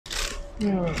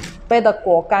杯的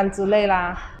果干之类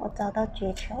啦。我找到诀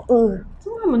窍，这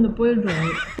他们都不会融。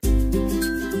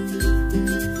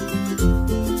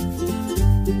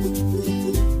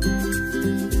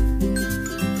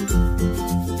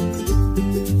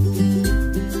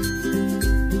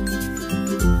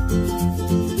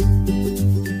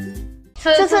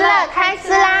吃了，开吃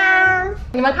啦！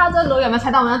你们看这炉有没有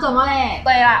猜到我们要做什么嘞？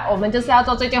对啦，我们就是要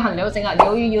做最近很流行的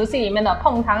鱿鱼游戏里面的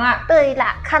碰糖啦。对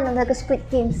啦，看了那个 Squid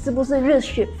Game 是不是热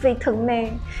血沸腾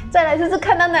呢？再来就是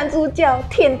看到男主角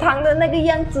舔糖的那个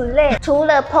样子嘞。除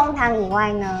了碰糖以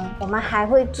外呢，我们还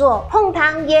会做碰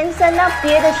糖延伸到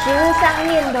别的食物上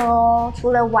面的哦。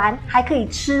除了玩，还可以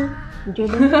吃，你觉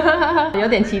得？有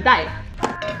点期待。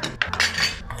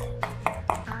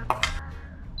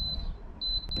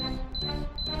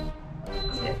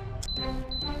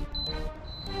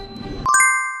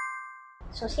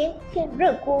首先先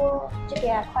热锅，就给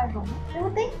它快融，对不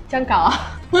对？这样搞啊？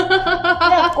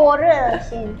热锅热了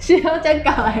先，需要这样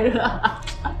搞来了。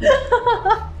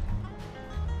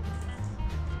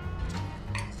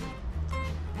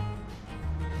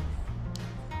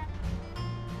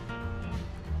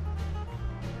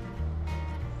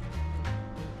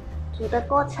煮的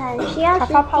过程需要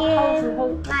时间，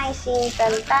耐心等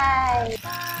待。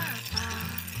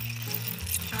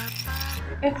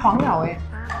黄了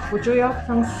我就要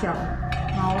放小，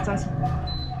然后再什么，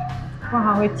不然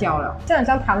它会焦了，这很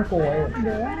像糖果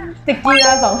sticky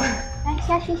那种。来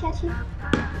下去，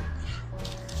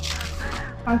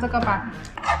放这个吧，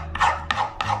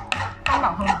放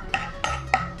吧，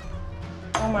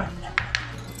放嘛。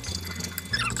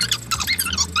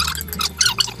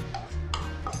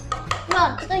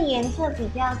那这个颜色比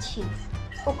较浅，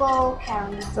不够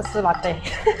caramel。这是吧？对。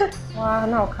哇，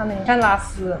很好看呢，看拉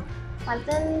丝。反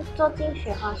正做进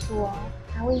雪花酥哦，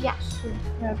还会压酥。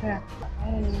对啊。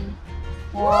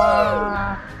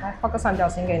哇，来画个三角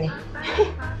形给你。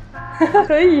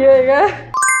可以耶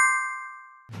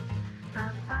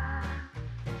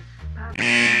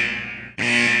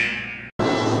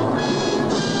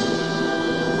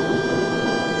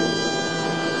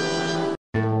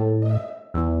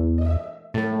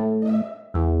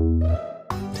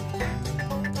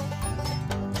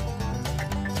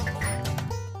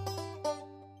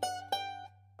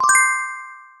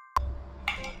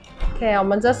，OK， 我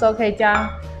们这时候可以加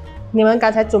你们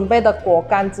刚才准备的果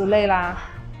干之类啦，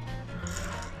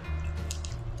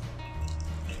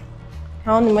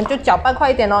然后你们就搅拌快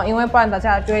一点哦，因为不然等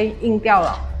下就会硬掉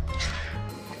了。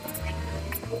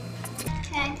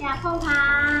现在加碰糖。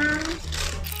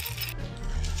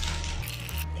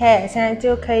OK， 现在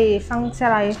就可以放下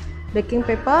来 baking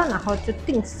paper， 然后就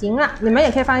定型了。你们也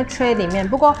可以放在 tray 里面，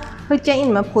不过会建议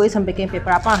你们铺一层 baking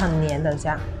paper， 不然很黏。等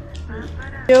下。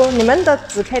就你们的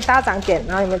纸可以大张点，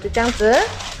然后你们就这样子，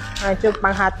就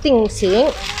帮它定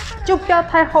型，就不要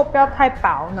太厚，不要太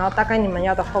薄，然后大概你们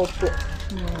要的厚度，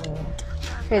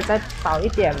可以再薄一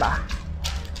点吧，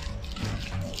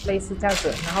类似这样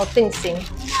子，然后定型。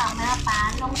那我们要把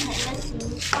它弄成一个形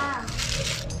状，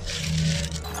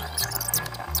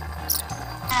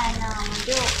再来呢，我们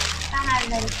就让它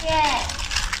冷却，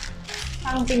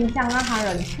放冰箱让它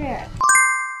冷却。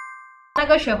那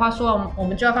个雪花酥，我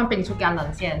们就要放冰出给它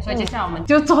冷却，所以接下来我们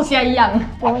就做下一样，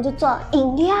我们就做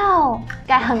饮料。应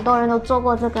该很多人都做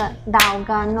过这个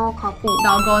dalgonacoffee，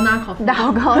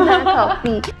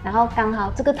 然后刚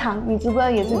好这个糖，你知不知道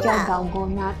也是叫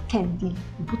dalgona candy？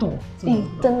 我不懂，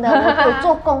真的，我有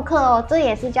做功课哦，这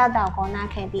也是叫 dalgona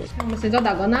candy。我们先做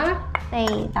dalgona， 对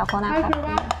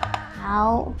dalgonacoffee。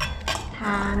好，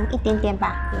糖一点点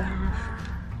吧，给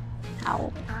它。好。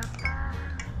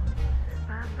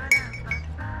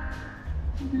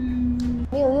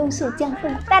没有用手这样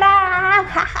混，哒啦，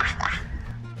哈哈哈。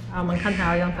好，我们看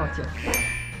它要用多久。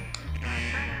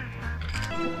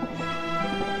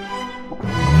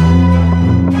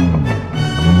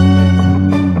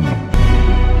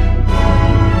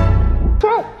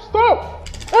Stop！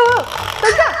 等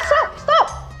一下 ，stop！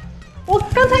 我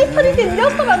刚才差一点要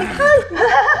stop 了，你看，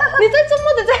你在做梦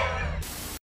的在。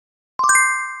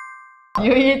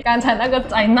由于刚才那个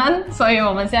灾难，所以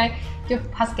我们现在就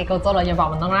pass 给工作人员帮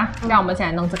我们弄啦。让我们先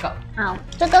来弄这个。好，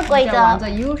这个规则玩这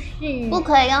游戏不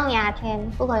可以用牙签，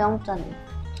不可以用针，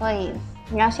所以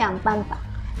你要想办法。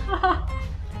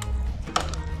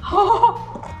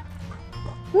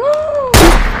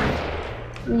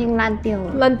已经烂掉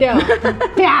了，烂掉了，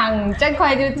砰！这样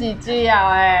快就GG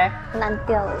了哎，烂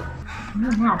掉了，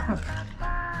很好看。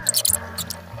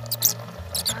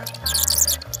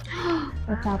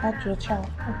我找到诀窍，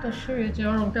我的血就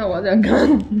要融掉，我这样看。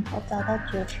我找到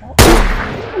诀窍，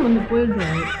他们都不会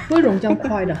融这样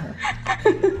快的，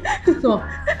是吗？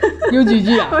有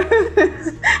GG啊？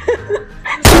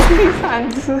难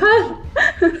吃，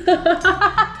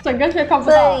整个却看不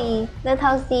到。所以那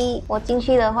套戏我进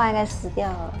去的话应该死掉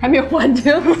了，还没有完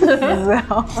就死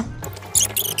了。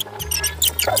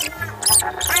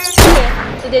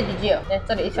这橘橘，哎，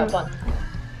这里一小段，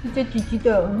这橘橘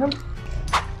的，你看，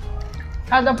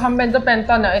它的旁边这边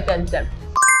断了一点点。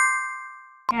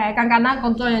哎，刚刚那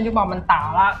工作人员就把我们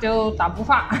打了，就打不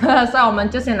发，所以我们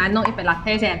就先来弄一杯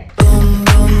latte 先。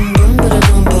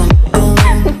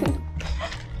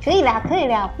可以啦，可以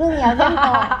啦，不用摇这样多。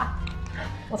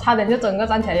我差点就整个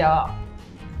站起来摇。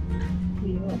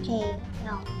OK，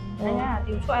 那哎呀，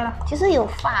丢出来了。其实有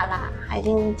发啦，它已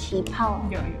经起泡了。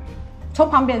有，从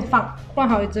旁边放，不然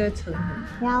它会直接沉。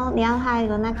你要它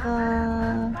有那个，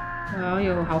然后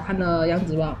有好看的样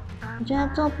子吧。我觉得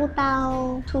做不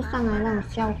到吐上来那种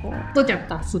效果。都讲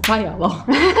打失败了咯。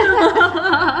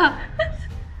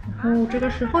然后这个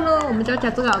时候呢，我们就要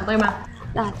加这个对吗？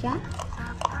辣椒。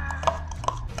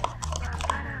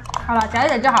好了，加一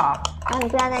点就好。那你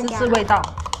不要再加。试试味道。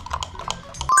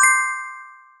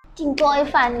经过一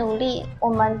番努力，我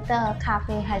们的咖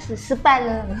啡还是失败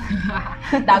了。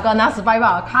大哥拿失败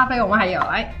吧，咖啡我们还有，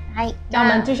来，哎，那我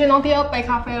们继续弄第二杯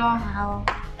咖啡咯。好。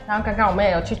然后刚刚我们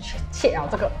也有去切了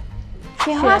这个。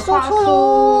雪花酥出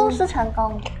炉是成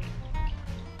功的，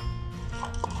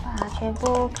把全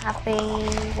部咖啡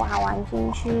挖完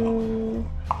进去。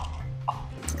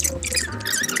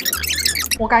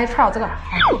我刚才 try 了这个，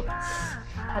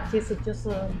它其实就是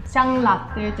像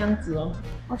latte这样子哦。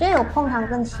我觉得有碰糖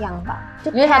更香吧，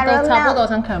就因为它都差不多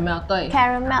像 caramel， 对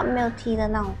caramel milk tea 的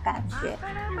那种感觉。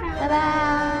拜拜。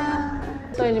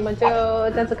所以你们就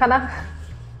这样子看到。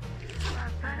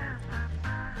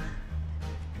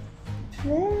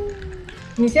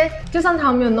你现在就算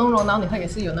它没有弄融，然后你喝也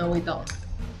是有那个味道。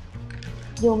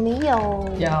有没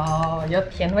有？有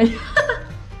甜味。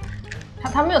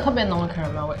它没有特别浓的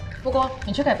caramel 味，不过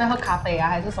你去咖啡喝咖啡啊，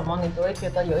还是什么，你都会觉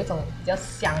得有一种比较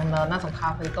香的那种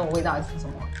咖啡豆味道，还是什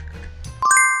么？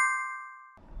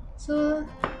是，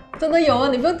真的有啊！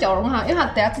你不用搅融它，因为它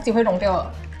等下自己会融掉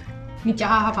了。你搅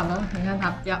它，反正你看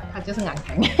它就是硬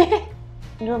强。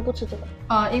你怎么不吃这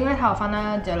个？因为它有放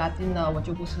那个 gelatin 的，我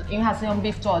就不吃，因为它是用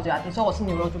beef 做的 gelatin，所以我吃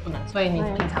牛肉就不能，所以你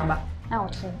品尝吧。那我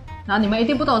吃。然后你们一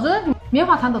定不懂，就是棉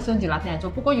花糖都是用 gelatin 来做，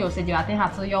不过有些 gelatin 它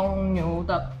是用牛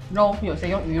的肉，有些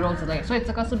用鱼肉之类，所以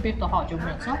这个是 beef 的话我就没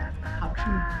有吃。好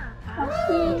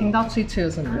吃，我听到脆脆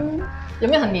的声音，有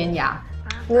没有很粘牙？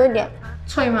有一点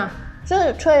脆吗？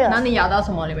是脆的。然后你咬到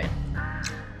什么里面？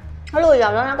它如果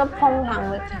咬到那个碰糖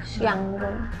会挺香的。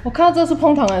我看到这是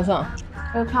碰糖还是？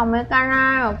有草莓干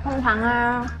啊，有碰糖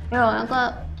啊，也有那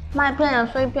个麦片的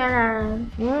碎片啊。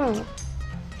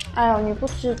哎呦，你不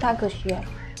吃太可惜了。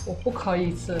我不可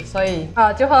以吃，所以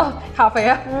就喝咖啡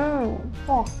啊。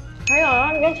哇，还有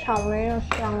那个草莓的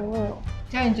香味。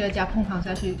这样你觉得加碰糖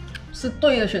下去是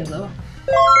对的选择吗？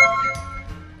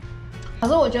可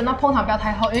是我觉得那碰糖不要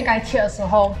太厚，因为该切的时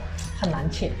候很难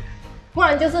切。不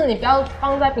然就是你不要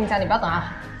放在冰箱，你不要等它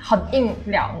很硬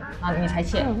了，然后你才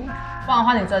切。不然的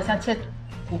话，你真的像切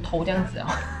骨头这样子哦。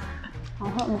好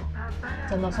喝吗？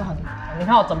真的是很好，你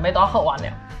看我整杯都要喝完了。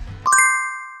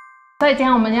所以今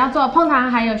天我们要做的碰糖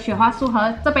还有雪花酥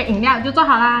和这杯饮料就做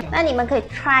好啦。那你们可以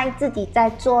try 自己在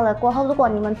做了过后，如果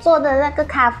你们做的那个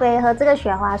咖啡和这个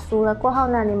雪花酥了过后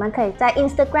呢，你们可以在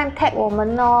Instagram tag 我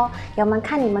们哦，给我们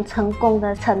看你们成功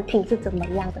的成品是怎么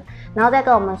样的，然后再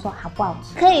跟我们说好不好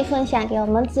吃，可以分享给我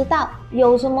们知道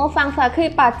有什么方法可以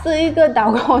把这一个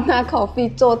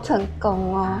dalgonacoffee做成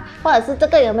功哦，或者是这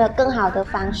个有没有更好的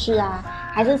方式啊，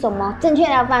还是什么正确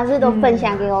的方式都分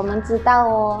享给我们知道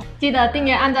哦。记得订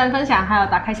阅、按赞、分享，还有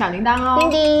打开小铃铛哦。叮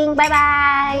叮，拜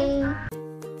拜。